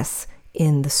across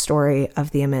in the story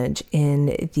of the image,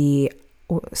 in the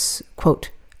quote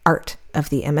art of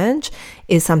the image,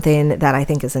 is something that I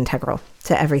think is integral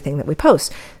to everything that we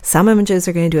post. Some images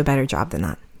are going to do a better job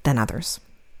than others.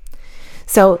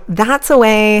 So that's a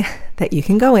way that you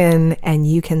can go in and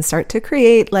you can start to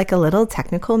create like a little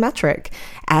technical metric,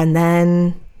 and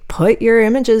then put your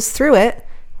images through it.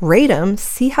 Rate them,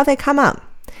 see how they come up.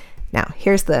 Now,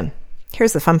 here's the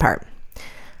fun part.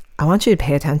 I want you to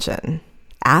pay attention.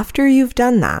 After you've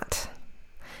done that,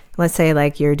 let's say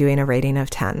like you're doing a rating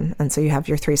of 10, and so you have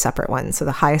your 3 separate ones. So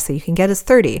the highest that you can get is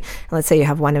 30. And let's say you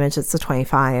have one image that's a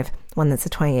 25, one that's a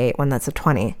 28, one that's a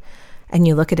 20. And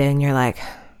you look at it and you're like,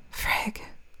 frig,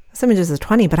 this image is a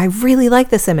 20, but I really like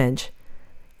this image.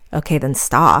 Okay, then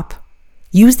stop.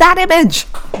 Use that image,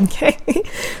 okay?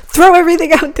 Throw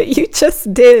everything out that you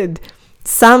just did.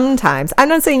 Sometimes, I'm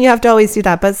not saying you have to always do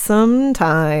that, but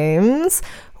sometimes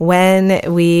when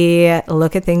we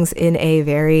look at things in a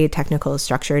very technical,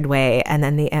 structured way, and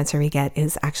then the answer we get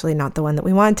is actually not the one that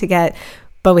we wanted to get,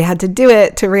 but we had to do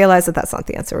it to realize that that's not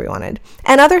the answer we wanted.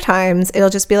 And other times, it'll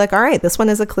just be like, all right, this one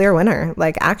is a clear winner.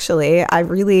 Like, actually, I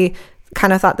really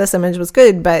kind of thought this image was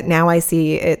good, but now I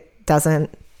see it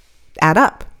doesn't add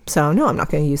up. So no, I'm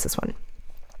not going to use this one.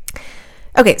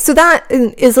 Okay, so that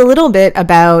is a little bit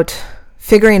about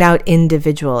figuring out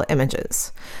individual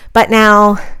images. But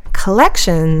now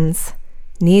collections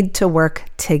need to work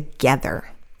together.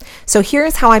 So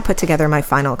here's how I put together my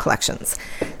final collections.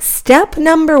 Step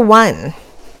number 1,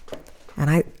 and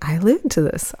I alluded to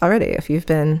this already if you've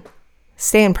been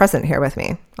staying present here with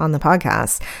me on the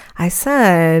podcast. I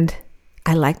said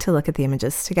I like to look at the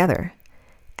images together.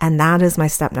 And that is my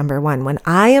step number 1. When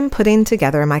I am putting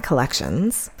together my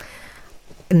collections,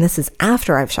 and this is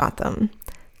after I've shot them,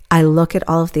 I look at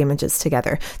all of the images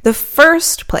together. The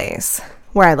first place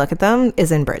where I look at them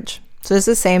is in Bridge. So it's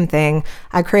the same thing.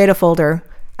 I create a folder.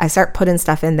 I start putting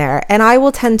stuff in there, and I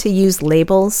will tend to use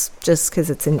labels just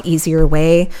because it's an easier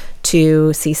way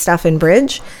to see stuff in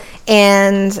Bridge.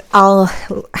 And I'll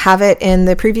have it in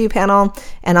the preview panel,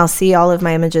 and I'll see all of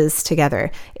my images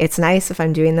together. It's nice if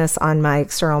I'm doing this on my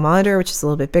external monitor, which is a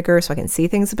little bit bigger, so I can see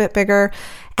things a bit bigger.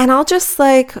 And I'll just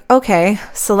like, okay,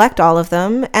 select all of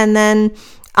them, and then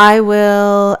I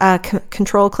will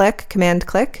command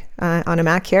click on a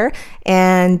Mac here,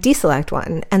 and deselect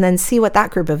one, and then see what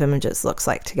that group of images looks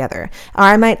like together. Or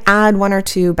I might add 1 or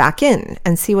 2 back in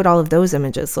and see what all of those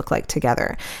images look like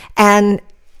together. And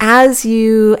as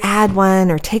you add one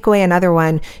or take away another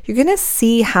one, you're going to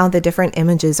see how the different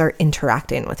images are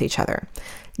interacting with each other.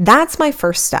 That's my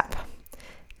first step.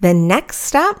 The next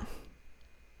step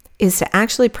is to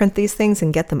actually print these things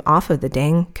and get them off of the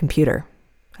dang computer.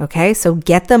 Okay, so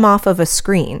get them off of a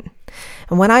screen.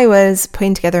 And when I was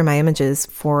putting together my images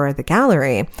for the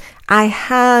gallery, I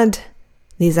had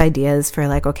these ideas for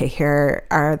like, okay, here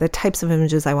are the types of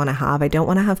images I want to have. I don't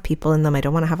want to have people in them. I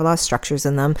don't want to have a lot of structures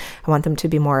in them. I want them to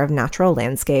be more of natural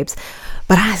landscapes.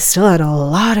 But I still had a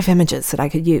lot of images that I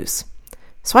could use.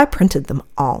 So I printed them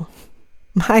all.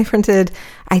 I printed,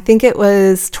 I think it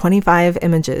was 25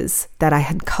 images that I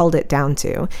had culled it down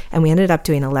to. And we ended up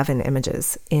doing 11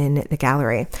 images in the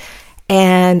gallery.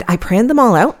 And I printed them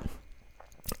all out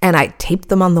and I taped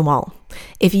them on the wall.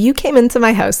 If you came into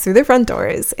my house through the front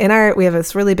doors, we have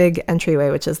this really big entryway,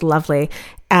 which is lovely.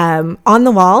 On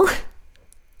the wall,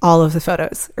 all of the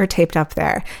photos are taped up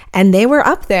there. And they were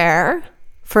up there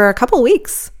for a couple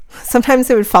weeks. Sometimes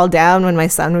it would fall down when my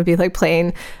son would be like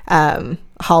playing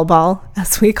hall ball,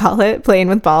 as we call it, playing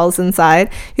with balls inside.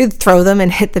 He'd throw them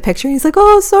and hit the picture. He's like,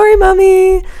 oh, sorry,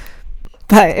 mommy.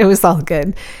 But it was all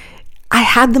good. I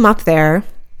had them up there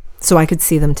so I could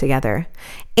see them together.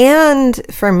 And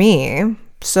for me,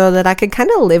 so that I could kind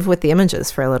of live with the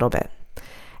images for a little bit.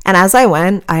 And as I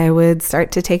went, I would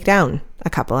start to take down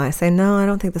a couple. I say, no, I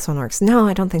don't think this one works. No,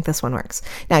 I don't think this one works.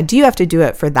 Now, do you have to do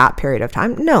it for that period of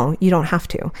time? No, you don't have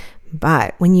to.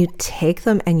 But when you take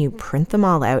them and you print them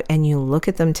all out and you look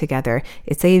at them together,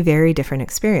 it's a very different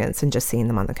experience than just seeing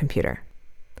them on the computer.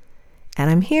 And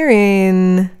I'm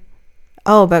hearing,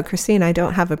 oh, but Christine, I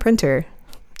don't have a printer.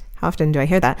 How often do I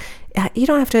hear that? You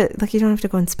don't have to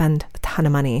go and spend a ton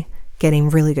of money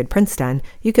getting really good prints done.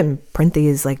 You can print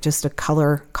these like just a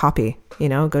color copy,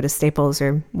 go to Staples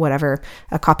or whatever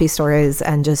a copy store is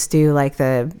and just do like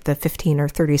the 15 or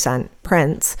 30 cent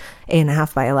prints,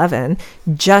 8.5 by 11,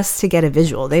 just to get a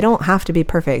visual. They don't have to be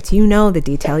perfect. You know the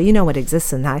detail, you know what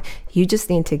exists in that. You just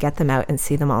need to get them out and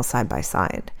see them all side by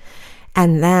side.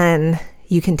 And then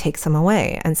you can take some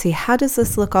away and see, how does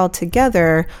this look all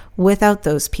together without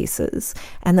those pieces?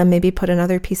 And then maybe put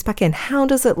another piece back in. How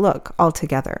does it look all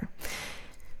together?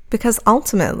 Because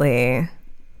ultimately,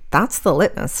 that's the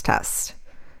litmus test.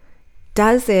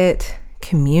 Does it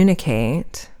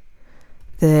communicate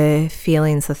the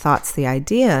feelings, the thoughts, the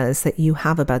ideas that you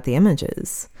have about the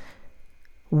images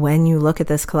when you look at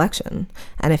this collection?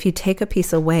 And if you take a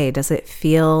piece away, does it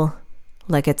feel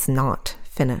like it's not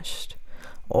finished?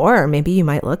 Or maybe you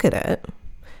might look at it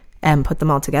and put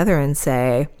them all together and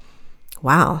say,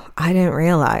 wow, I didn't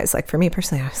realize. Like for me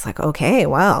personally, I was like, okay,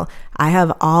 well, I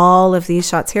have all of these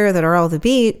shots here that are all the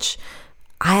beach.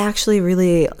 I actually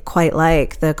really quite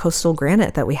like the coastal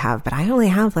granite that we have, but I only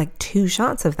have like 2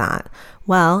 shots of that.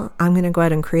 Well, I'm going to go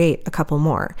out and create a couple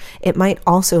more. It might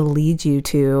also lead you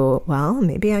to, well,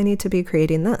 maybe I need to be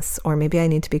creating this, or maybe I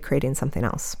need to be creating something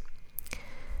else.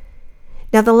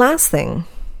 Now, the last thing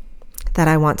that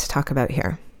I want to talk about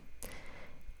here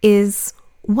is,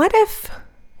 what if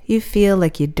you feel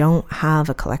like you don't have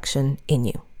a collection in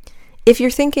you? If you're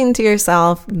thinking to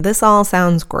yourself, this all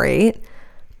sounds great,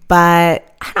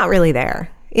 but I'm not really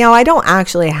there. I don't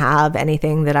actually have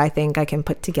anything that I think I can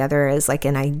put together as like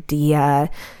an idea.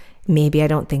 Maybe I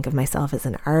don't think of myself as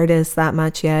an artist that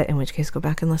much yet, in which case go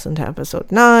back and listen to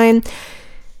episode 9.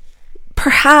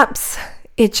 Perhaps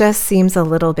it just seems a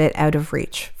little bit out of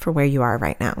reach for where you are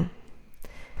right now.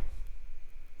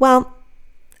 Well,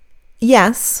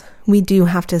 yes, we do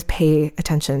have to pay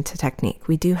attention to technique.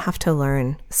 We do have to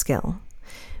learn skill.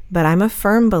 But I'm a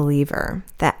firm believer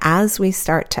that as we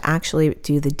start to actually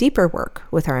do the deeper work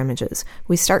with our images,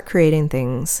 we start creating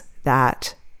things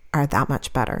that are that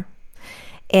much better.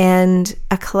 And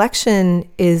a collection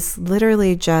is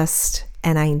literally just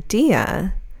an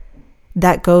idea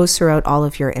that goes throughout all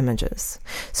of your images.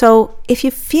 So if you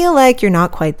feel like you're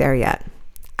not quite there yet,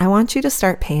 I want you to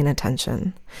start paying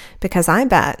attention, because I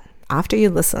bet after you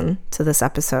listen to this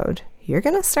episode, you're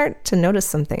going to start to notice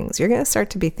some things. You're going to start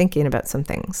to be thinking about some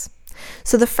things.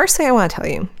 So the first thing I want to tell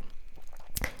you,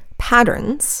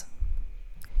 patterns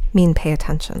mean pay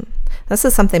attention. This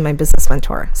is something my business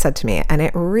mentor said to me, and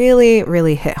it really,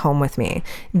 really hit home with me.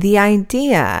 The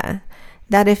idea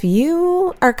that if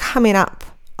you are coming up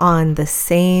on the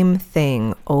same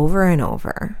thing over and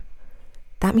over,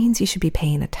 that means you should be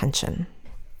paying attention.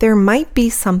 There might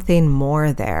be something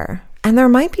more there, and there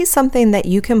might be something that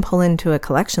you can pull into a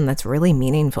collection that's really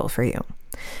meaningful for you.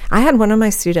 I had one of my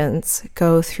students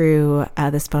go through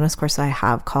this bonus course I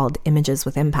have called Images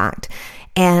with Impact,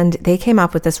 and they came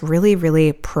up with this really,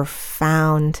 really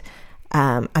profound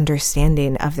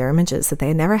understanding of their images that they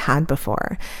had never had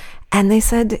before. And they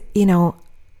said,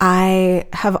 I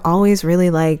have always really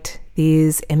liked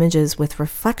these images with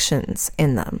reflections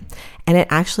in them. And it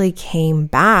actually came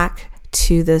back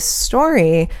to this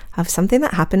story of something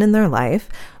that happened in their life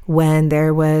when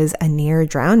there was a near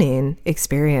drowning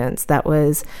experience that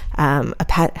was a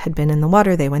pet had been in the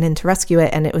water. They went in to rescue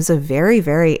it, and it was a very,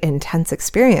 very intense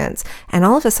experience. And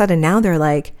all of a sudden now they're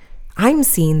like, I'm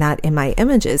seeing that in my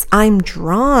images. I'm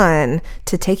drawn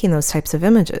to taking those types of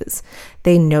images.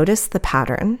 They noticed the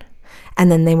pattern, and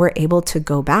then they were able to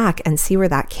go back and see where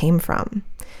that came from.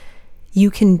 You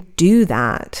can do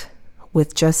that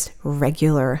with just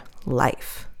regular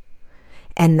life.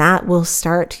 And that will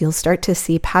you'll start to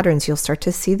see patterns. You'll start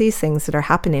to see these things that are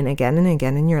happening again and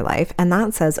again in your life. And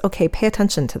that says, okay, pay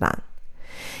attention to that.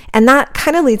 And that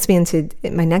kind of leads me into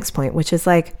my next point, which is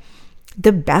like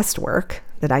the best work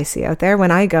that I see out there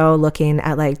when I go looking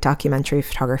at like documentary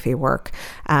photography work,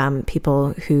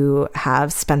 people who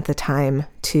have spent the time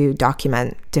to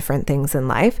document different things in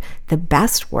life. The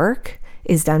best work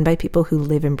is done by people who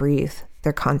live and breathe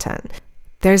their content.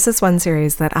 There's this one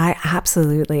series that I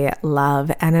absolutely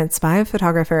love, and it's by a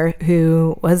photographer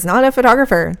who was not a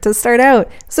photographer to start out.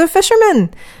 He's a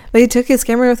fisherman, but he took his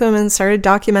camera with him and started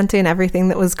documenting everything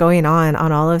that was going on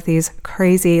all of these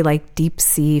crazy like deep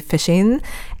sea fishing,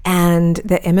 and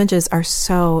the images are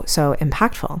so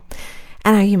impactful.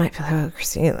 And you might feel like, oh,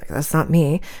 Christine, like that's not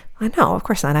me. No, of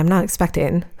course not. I'm not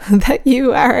expecting that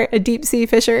you are a deep sea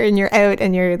fisher and you're out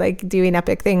and you're like doing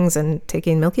epic things and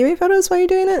taking Milky Way photos while you're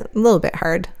doing it. A little bit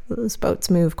hard. Those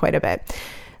boats move quite a bit.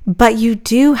 But you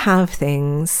do have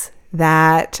things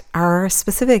that are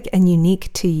specific and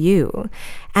unique to you.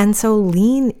 And so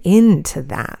lean into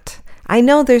that. I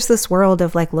know there's this world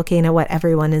of like looking at what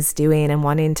everyone is doing and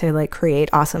wanting to like create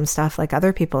awesome stuff like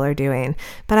other people are doing.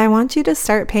 But I want you to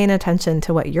start paying attention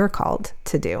to what you're called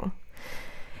to do.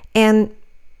 And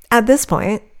at this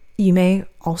point, you may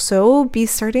also be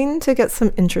starting to get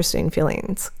some interesting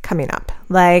feelings coming up.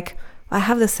 Like, I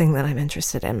have this thing that I'm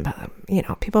interested in, but,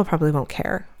 people probably won't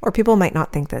care, or people might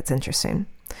not think that's interesting.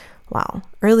 Well,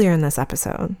 earlier in this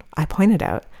episode, I pointed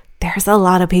out there's a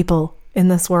lot of people in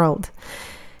this world,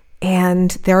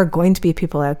 and there are going to be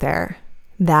people out there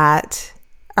that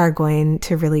are going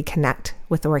to really connect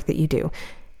with the work that you do.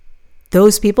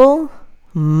 Those people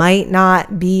might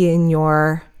not be in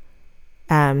your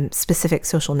specific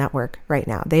social network right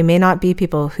now. They may not be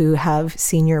people who have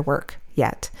seen your work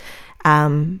yet,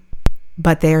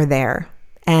 but they're there.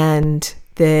 And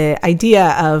the idea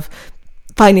of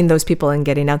finding those people and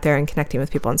getting out there and connecting with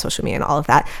people on social media and all of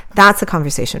that, that's a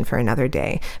conversation for another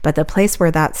day. But the place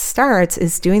where that starts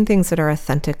is doing things that are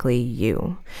authentically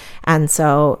you. And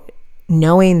so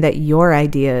knowing that your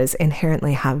ideas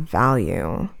inherently have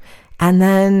value, and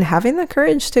then having the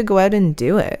courage to go out and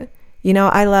do it.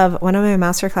 I love one of my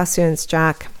masterclass students,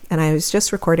 Jack, and I was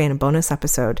just recording a bonus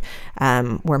episode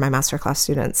where my masterclass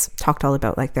students talked all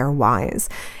about like their whys.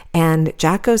 And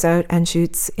Jack goes out and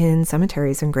shoots in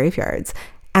cemeteries and graveyards.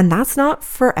 And that's not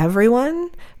for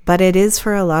everyone, but it is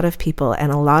for a lot of people.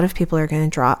 And a lot of people are going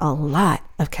to draw a lot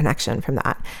of connection from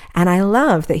that. And I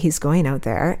love that he's going out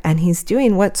there and he's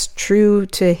doing what's true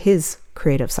to his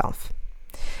creative self.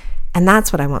 And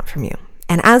that's what I want from you.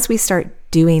 And as we start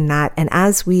doing that, and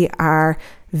as we are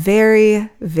very,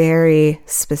 very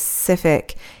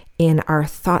specific in our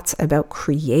thoughts about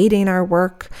creating our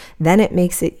work, then it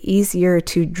makes it easier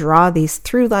to draw these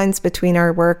through lines between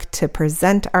our work, to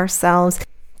present ourselves,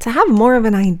 to have more of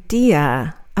an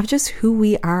idea of just who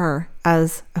we are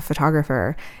as a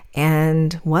photographer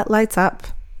and what lights up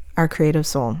our creative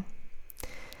soul.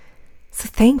 So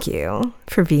thank you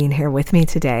for being here with me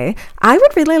today. I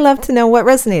would really love to know what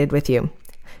resonated with you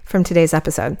from today's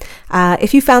episode.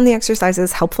 If you found the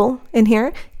exercises helpful in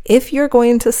here, if you're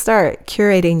going to start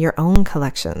curating your own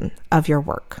collection of your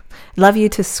work, I'd love you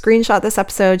to screenshot this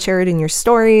episode, share it in your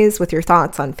stories with your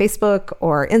thoughts on Facebook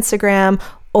or Instagram,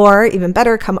 or even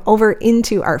better, come over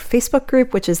into our Facebook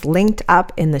group, which is linked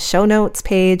up in the show notes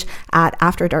page at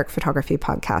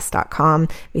afterdarkphotographypodcast.com.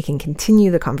 We can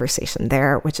continue the conversation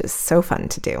there, which is so fun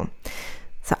to do.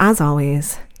 So as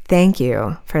always, thank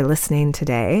you for listening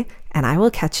today, and I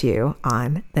will catch you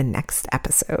on the next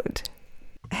episode.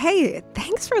 Hey,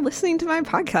 thanks for listening to my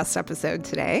podcast episode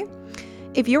today.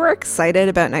 If you are excited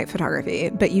about night photography,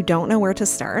 but you don't know where to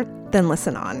start, then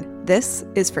listen on. This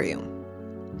is for you.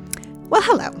 Well,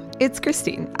 hello, it's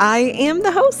Christine. I am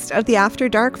the host of the After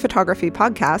Dark Photography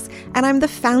Podcast, and I'm the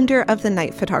founder of the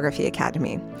Night Photography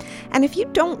Academy. And if you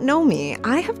don't know me,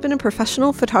 I have been a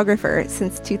professional photographer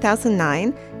since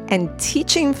 2009 and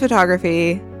teaching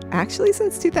photography actually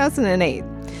since 2008.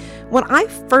 When I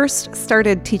first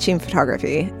started teaching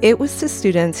photography, it was to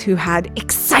students who had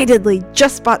excitedly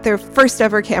just bought their first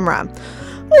ever camera,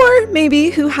 or maybe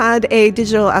who had a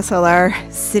digital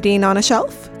SLR sitting on a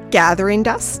shelf, gathering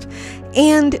dust,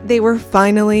 and they were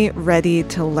finally ready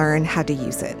to learn how to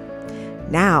use it.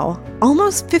 Now,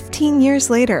 almost 15 years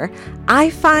later, I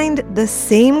find the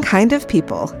same kind of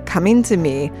people coming to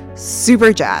me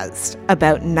super jazzed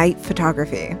about night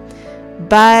photography,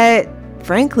 but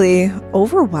frankly,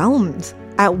 overwhelmed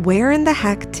at where in the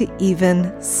heck to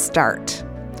even start.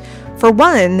 For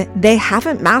one, they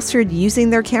haven't mastered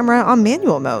using their camera on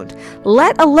manual mode,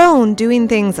 let alone doing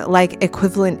things like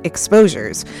equivalent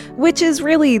exposures, which is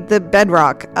really the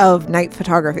bedrock of night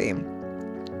photography.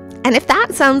 And if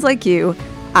that sounds like you,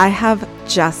 I have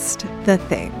just the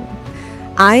thing.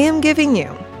 I am giving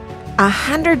you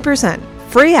 100%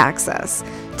 free access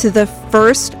to the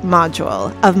first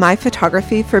module of my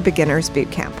Photography for Beginners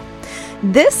Bootcamp.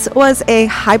 This was a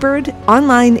hybrid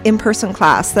online in-person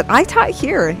class that I taught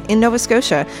here in Nova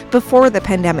Scotia before the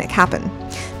pandemic happened.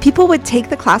 People would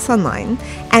take the class online,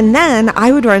 and then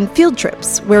I would run field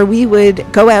trips where we would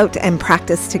go out and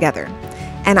practice together.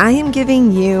 And I am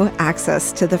giving you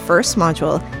access to the first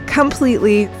module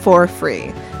completely for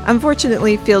free.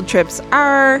 Unfortunately, field trips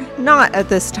are not at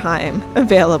this time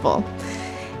available.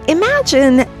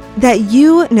 Imagine that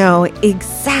you know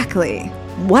exactly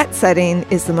what setting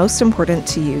is the most important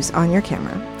to use on your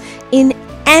camera in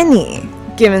any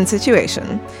given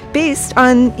situation based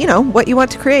on, what you want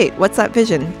to create. What's that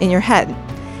vision in your head?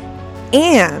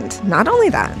 And not only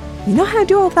that, you know how to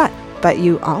do all of that, but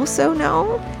you also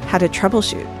know how to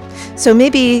troubleshoot. So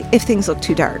maybe if things look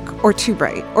too dark or too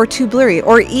bright or too blurry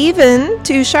or even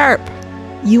too sharp,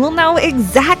 you will know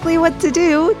exactly what to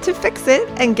do to fix it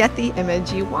and get the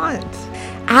image you want.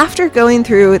 After going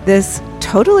through this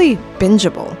totally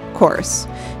bingeable course,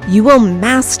 you will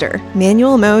master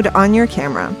manual mode on your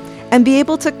camera and be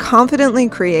able to confidently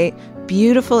create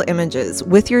beautiful images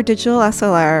with your digital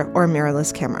SLR or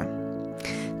mirrorless camera.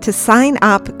 To sign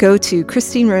up, go to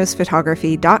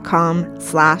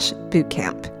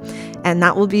christinerosephotography.com/bootcamp. And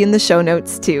that will be in the show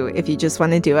notes too, if you just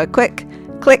want to do a quick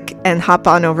click and hop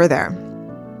on over there.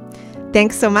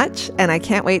 Thanks so much, and I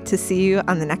can't wait to see you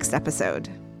on the next episode.